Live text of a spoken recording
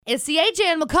It's the AJ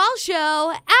and McCall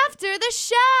show after the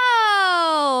show.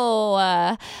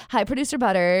 Hi, Producer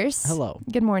Butterz. Hello.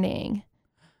 Good morning.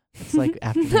 It's like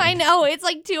afternoon. I know. It's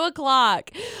like 2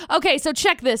 o'clock. Okay, so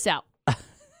check this out.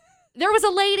 There was a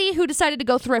lady who decided to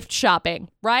go thrift shopping,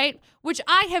 right? Which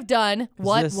I have done.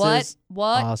 What?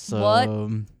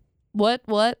 Awesome. What?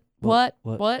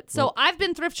 So I've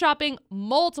been thrift shopping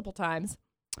multiple times.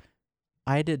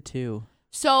 I did too.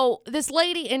 So this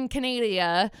lady in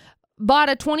Canada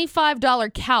bought a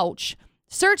 $25 couch,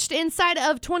 searched inside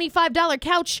of $25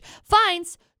 couch,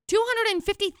 finds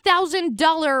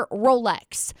 $250,000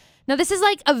 Rolex. Now, this is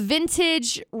like a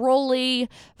vintage Rolex.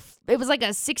 It was like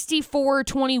a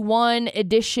 6421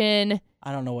 edition.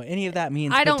 I don't know what any of that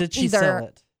means, but did she sell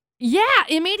it? Yeah,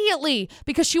 immediately,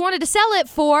 because she wanted to sell it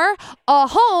for a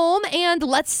home and,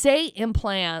 let's say,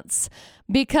 implants,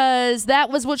 because that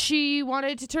was what she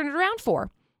wanted to turn it around for.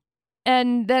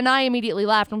 And then I immediately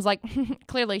laughed and was like,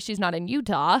 clearly she's not in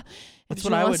Utah. That's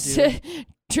what I would do. To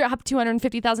drop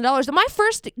 $250,000. And my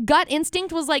first gut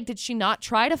instinct was like, did she not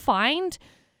try to find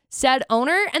said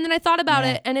owner? And then I thought about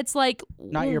it, and it's like,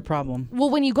 not your problem.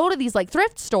 Well, when you go to these like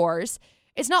thrift stores,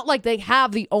 it's not like they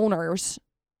have the owners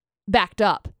backed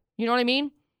up. You know what I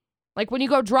mean? Like when you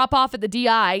go drop off at the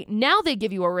DI, now they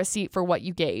give you a receipt for what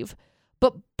you gave.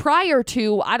 But prior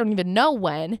to, I don't even know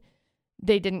when,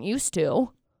 they didn't used to.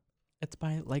 It's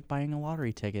like buying a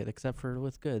lottery ticket, except for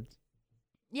with goods.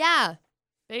 Yeah,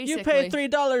 basically. You paid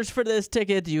 $3 for this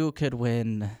ticket, you could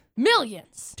win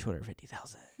millions.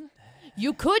 $250,000.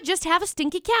 You could just have a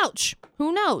stinky couch.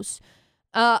 Who knows?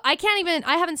 I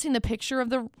haven't seen the picture of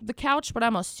the couch, but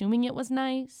I'm assuming it was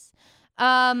nice.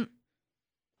 So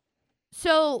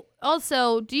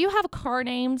also, do you have car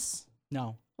names?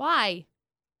 No. Why?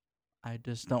 I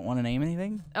just don't want to name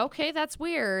anything. Okay, that's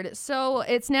weird. So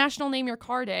it's National Name Your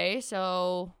Car Day,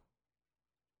 so...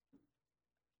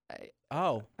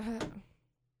 I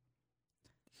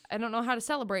don't know how to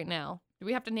celebrate now. Do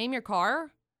we have to name your car?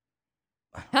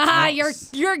 Haha,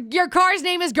 your car's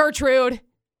name is Gertrude.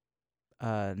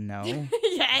 No.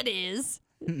 Yeah, it is.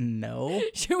 No.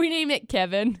 Should we name it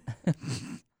Kevin?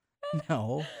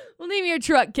 No. We'll name your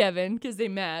truck Kevin, because they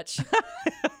match.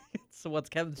 So what's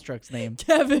Kevin's truck's name?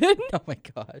 Kevin. Oh my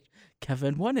gosh.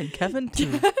 Kevin 1 and Kevin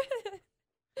 2.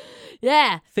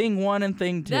 Yeah. Thing 1 and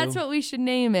thing 2. That's what we should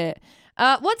name it.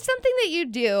 What's something that you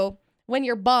do when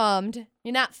you're bummed,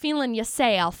 you're not feeling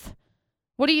yourself?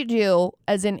 What do you do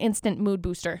as an instant mood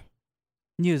booster?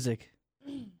 Music.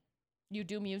 You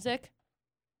do music?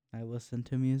 I listen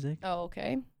to music. Oh,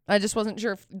 okay. I just wasn't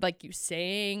sure if, like, you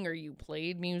sang or you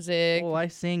played music. Well, I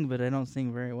sing, but I don't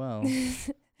sing very well.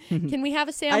 Can we have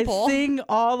a sample? I sing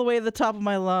all the way to the top of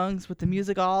my lungs with the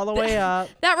music all the way up.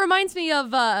 That reminds me of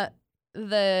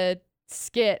the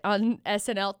skit on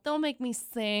SNL. Don't make me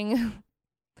sing.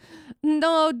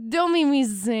 No, don't make me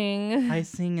sing. I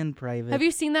sing in private. Have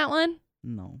you seen that one?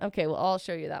 No. Okay, well, I'll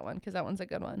show you that one because that one's a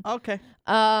good one. Okay.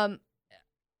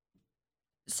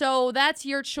 So that's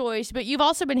your choice, but you've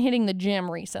also been hitting the gym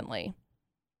recently.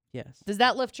 Yes. Does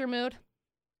that lift your mood?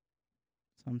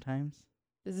 Sometimes.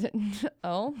 Is it?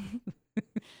 Oh.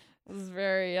 This is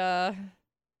very,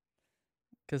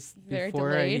 because very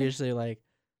before delayed. I usually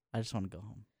I just want to go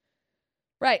home.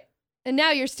 Right. And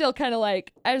now you're still kind of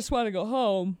like, I just want to go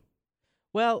home.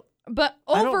 Well, but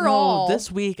overall, overall, I don't know.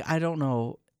 This week, I don't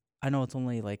know. I know it's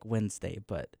only like Wednesday,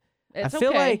 but I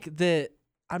feel like that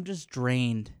I'm just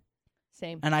drained.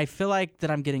 Same. And I feel like that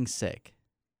I'm getting sick.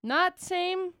 Not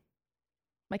same.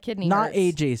 My kidney Not hurts.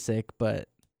 AJ sick, but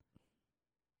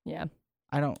yeah.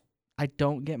 I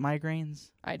don't get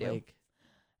migraines. I do.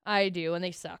 I do, and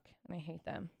they suck, and I hate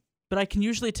them. But I can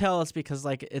usually tell it's because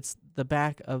it's the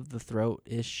back of the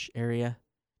throat-ish area.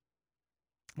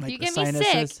 If Like you the get me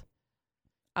sinuses. sick,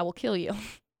 I will kill you.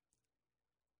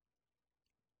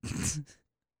 Is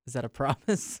that a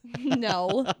promise?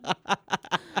 No. I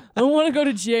don't want to go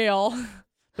to jail.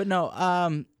 But no,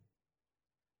 I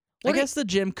guess the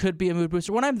gym could be a mood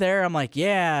booster. When I'm there, I'm like,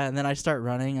 yeah, and then I start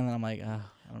running, and then I'm like, I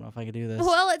don't know if I could do this.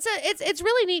 Well, it's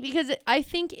really neat because I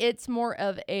think it's more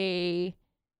of a,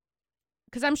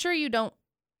 because I'm sure you don't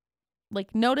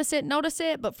like notice it,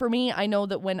 but for me, I know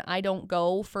that when I don't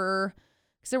go because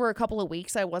there were a couple of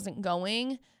weeks I wasn't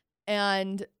going,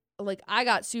 and like I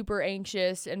got super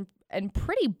anxious and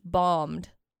pretty bummed.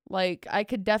 Like I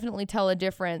could definitely tell a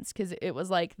difference because it was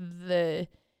like the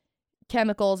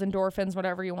chemicals, endorphins,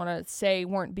 whatever you want to say,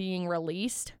 weren't being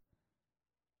released.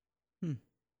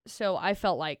 So I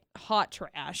felt like hot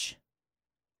trash.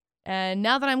 And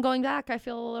now that I'm going back, I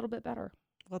feel a little bit better.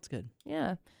 Well, that's good.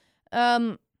 Yeah.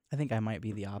 I think I might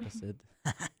be the opposite.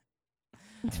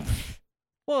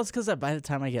 Well, it's because by the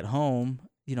time I get home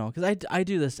because I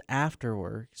do this after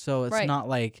work, so it's Right. not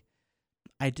like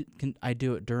I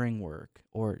do it during work,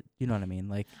 or you know what I mean?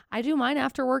 Like, I do mine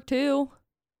after work too.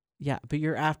 yeah, but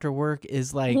your after work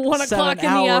is like 1 7 o'clock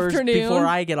in the hours afternoon. before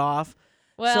I get off.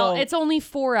 Well, So- it's only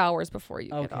 4 hours before you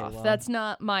get Okay, off. well. That's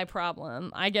not my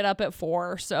problem. I get up at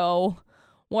 4, so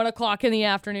 1 o'clock in the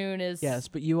afternoon is... Yes,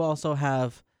 but you also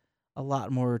have a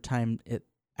lot more time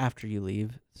after you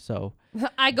leave, so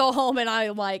I go home and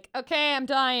I'm like, okay, I'm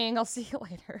dying. I'll see you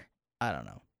later. I don't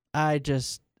know. I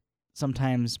just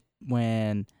sometimes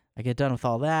when I get done with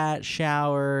all that,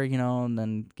 shower, and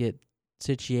then get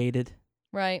situated,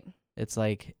 Right. it's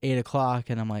like 8 o'clock,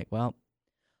 and I'm like, well,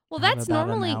 Well, I have that's about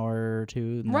normally... an hour or two,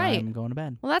 and then Right. I'm going to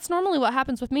bed. Well, that's normally what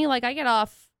happens with me. Like, I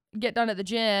get done at the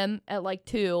gym at like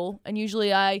 2, and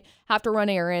usually I have to run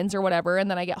errands or whatever, and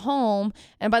then I get home,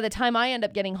 and by the time I end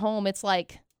up getting home, it's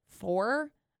like 4,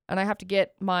 and I have to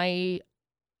get my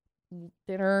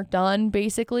dinner done,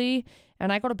 basically,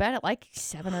 and I go to bed at like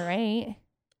 7 or 8.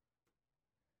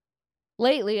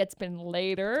 Lately, it's been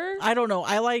later. I don't know.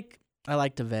 I like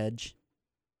to veg.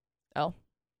 Oh.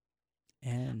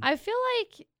 And I feel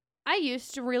like I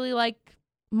used to really like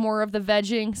more of the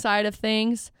vegging side of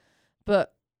things,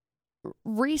 but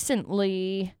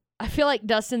recently I feel like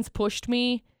Dustin's pushed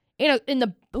me in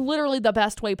the literally the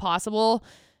best way possible,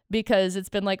 because it's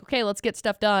been like, okay, let's get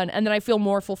stuff done, and then I feel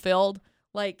more fulfilled.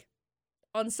 Like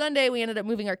on Sunday we ended up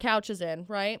moving our couches in,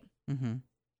 right? mm-hmm.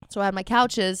 So I have my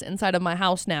couches inside of my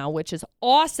house now, which is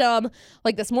awesome.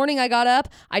 Like this morning I got up,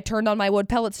 I turned on my wood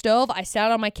pellet stove, I sat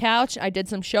on my couch, I did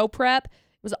some show prep.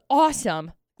 It was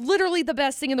awesome. Literally the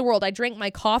best thing in the world. I drank my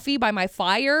coffee by my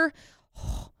fire.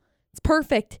 It's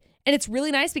perfect. And it's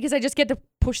really nice because I just get to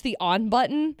push the on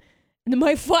button and then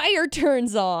my fire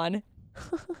turns on.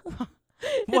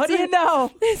 What do you know?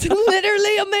 It's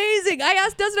literally amazing. I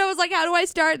asked Dustin, I was like, how do I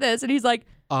start this? And he's like,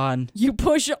 On. you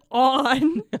push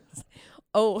on.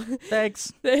 Oh,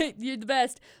 Thanks. you're the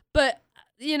best. But,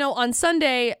 on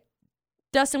Sunday,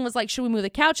 Dustin was like, should we move the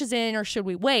couches in or should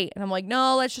we wait? And I'm like,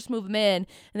 no, let's just move them in.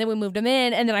 And then we moved them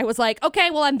in. And then I was like,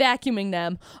 okay, well, I'm vacuuming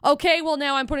them. Okay, well,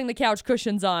 now I'm putting the couch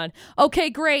cushions on. Okay,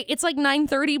 great. It's like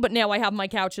 9:30, but now I have my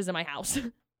couches in my house.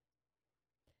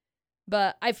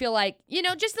 But I feel like,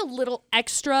 just a little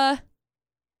extra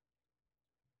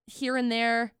here and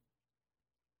there.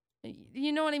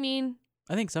 You know what I mean?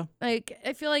 I think so. Like,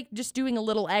 I feel like just doing a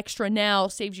little extra now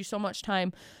saves you so much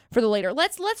time for the later.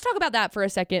 Let's talk about that for a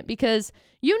second, because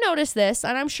you notice this,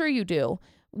 and I'm sure you do,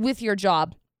 with your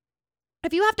job.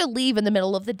 If you have to leave in the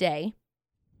middle of the day,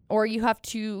 or you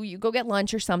go get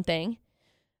lunch or something,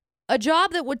 a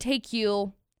job that would take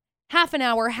you half an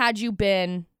hour had you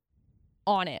been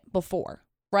on it before,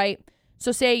 right?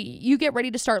 So say you get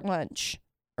ready to start lunch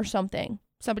or something.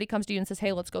 Somebody comes to you and says,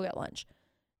 hey, let's go get lunch.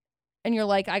 And you're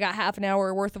like, I got half an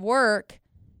hour worth of work.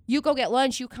 You go get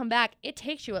lunch, you come back. It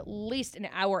takes you at least an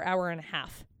hour, hour and a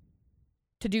half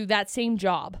to do that same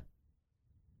job,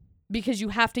 because you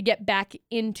have to get back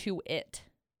into it.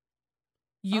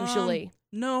 Usually.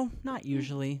 No, not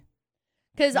usually.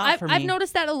 Because Not I've me.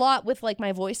 noticed that a lot with like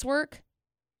my voice work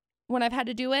when I've had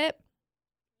to do it.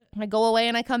 I go away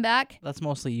and I come back. That's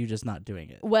mostly you just not doing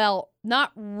it. Well,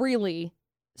 not really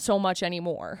so much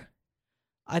anymore.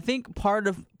 I think part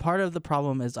of the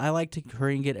problem is I like to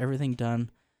hurry and get everything done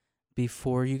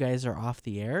before you guys are off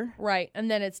the air. Right. And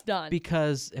then it's done.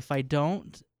 Because if I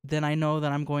don't, then I know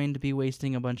that I'm going to be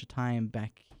wasting a bunch of time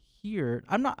back here.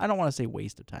 I don't want to say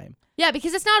waste of time. Yeah,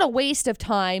 because it's not a waste of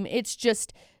time. It's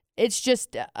just Some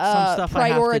stuff I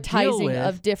have to deal prioritizing with,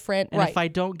 of different. And right. if I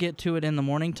don't get to it in the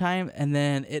morning time, and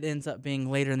then it ends up being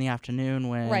later in the afternoon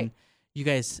when Right. you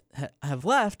guys have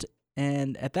left,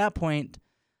 and at that point,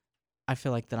 I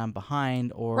feel like that I'm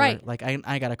behind, or Right. like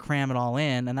I got to cram it all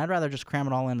in, and I'd rather just cram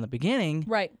it all in the beginning,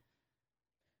 Right.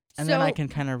 and So- then I can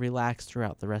kind of relax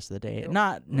throughout the rest of the day.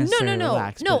 Not necessarily No.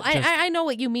 relax, No, but just, I know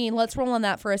what you mean. Let's roll on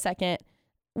that for a second.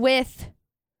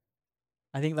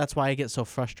 I think that's why I get so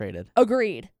frustrated.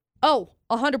 Agreed. Oh,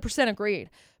 100% agreed.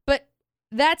 But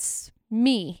that's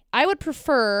me. I would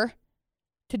prefer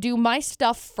to do my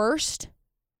stuff first,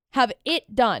 have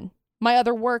it done, my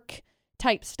other work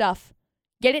type stuff,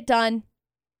 get it done,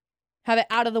 have it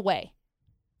out of the way.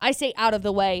 I say out of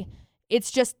the way.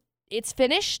 It's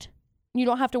finished. You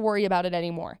don't have to worry about it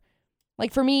anymore.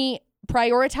 Like for me,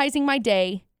 prioritizing my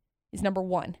day is number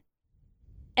one.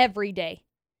 Every day.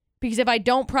 Because if I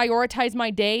don't prioritize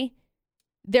my day,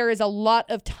 there is a lot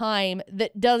of time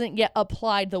that doesn't get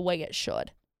applied the way it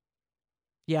should.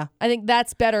 Yeah. I think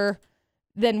that's better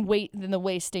than the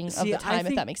wasting of the time,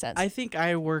 if that makes sense. I think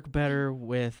I work better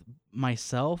with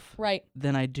myself Right.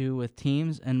 than I do with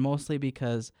teams, and mostly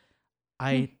because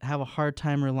I have a hard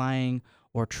time relying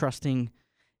or trusting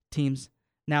teams.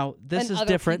 Now, this And is other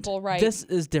different. people, right. This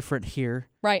is different here.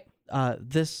 Right. I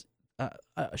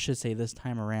should say this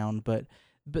time around, but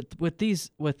with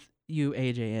you,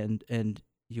 AJ, and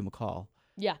you, McCall,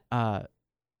 Yeah.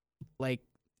 like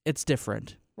it's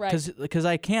different. Right. Because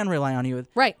I can rely on you.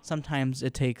 Right. Sometimes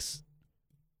it takes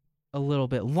a little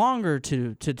bit longer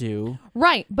to do.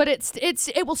 Right, but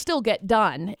it will still get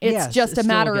done. It's Yes, just it a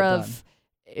still matter get of done.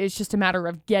 it's just a matter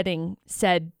of getting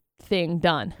said thing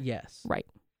done. Yes. Right.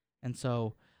 And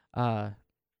so, and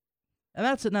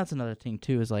that's another thing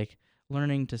too, is like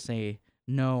learning to say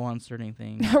no on certain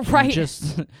things. Right.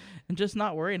 And just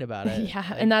not worrying about it. Yeah,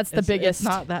 Like, and that's the biggest. It's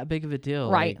not that big of a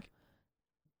deal. Right.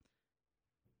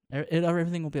 Like,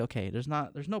 everything will be okay. There's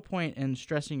no point in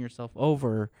stressing yourself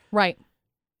over Right.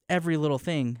 every little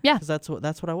thing. Yeah. Because that's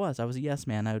what I was. I was a yes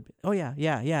man. I would. Oh yeah.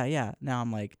 Now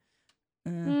I'm like,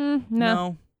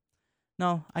 No.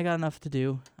 no. I got enough to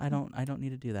do. I don't need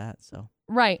to do that. So.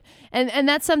 Right. And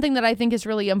that's something that I think is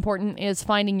really important, is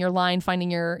finding your line,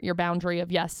 finding your boundary of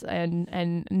yes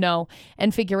and no,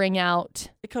 and figuring out.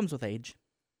 It comes with age.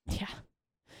 Yeah.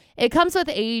 It comes with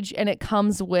age, and it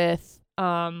comes with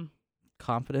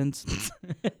Confidence.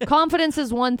 confidence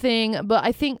is one thing, but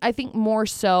I think more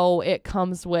so it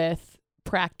comes with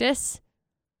practice.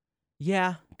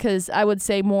 Yeah. Because I would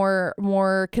say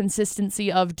more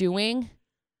consistency of doing,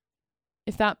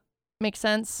 if that makes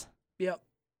sense. Yep.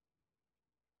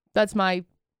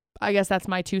 I guess that's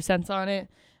my 2 cents on it.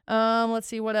 Let's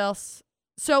see what else.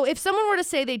 So if someone were to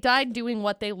say they died doing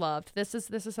what they loved, this is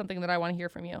something that I want to hear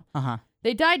from you. Uh-huh.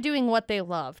 They died doing what they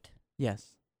loved,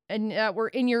 Yes. and were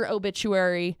in your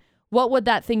obituary. What would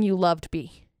that thing you loved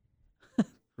be?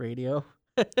 Radio.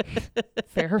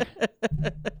 Fair.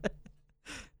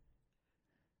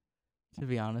 To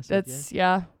be honest with you. That's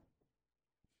yeah.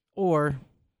 Or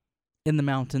in the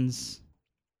mountains,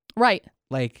 Right.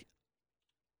 like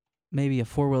maybe a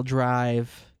 4-wheel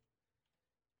drive.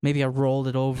 Maybe I rolled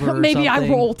it over. Maybe I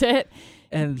something, rolled it.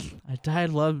 And I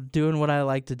love doing what I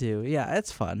like to do. Yeah,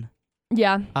 it's fun.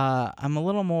 Yeah. I'm a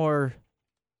little more,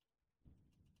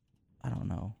 I don't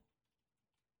know,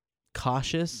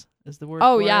 cautious is the word.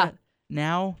 Oh, for yeah. it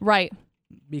now, Right.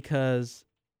 because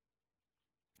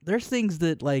there's things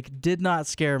that like did not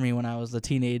scare me when I was a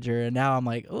teenager, and now I'm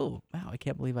like, oh wow, I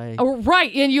can't believe I. Oh,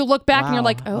 right. And you look back and you're Wow,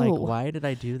 like, oh, why did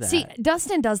I do that? See,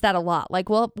 Dustin does that a lot. Like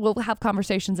we'll have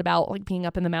conversations about like being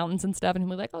up in the mountains and stuff, and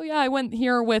he'll be like, "Oh yeah, I went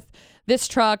here with this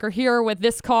truck or here with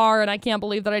this car, and I can't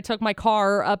believe that I took my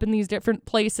car up in these different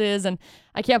places, and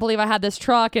I can't believe I had this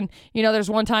truck, and there's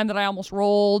one time that I almost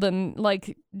rolled, and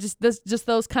like just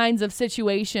those kinds of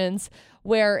situations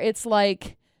where it's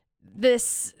like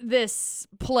this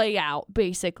play out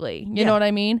basically. You know what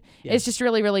I mean? Yeah. It's just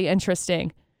really, really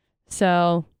interesting.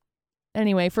 So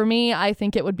anyway, for me, I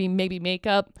think it would be maybe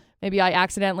makeup. Maybe I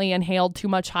accidentally inhaled too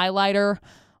much highlighter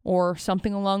or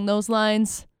something along those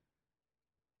lines.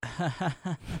 That's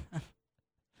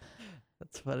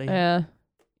funny. Yeah.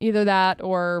 Either that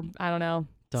or, I don't know.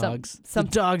 Dogs. Some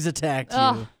The dogs attacked you.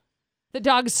 Ugh, the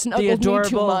dogs snuggled me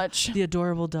too much. The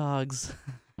adorable dogs.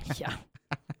 Yeah.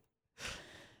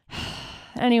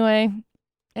 Anyway,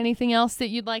 anything else that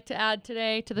you'd like to add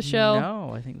today to the show?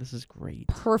 No, I think this is great.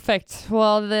 Perfect.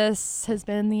 Well, this has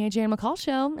been the AJ and McCall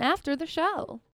Show after the show.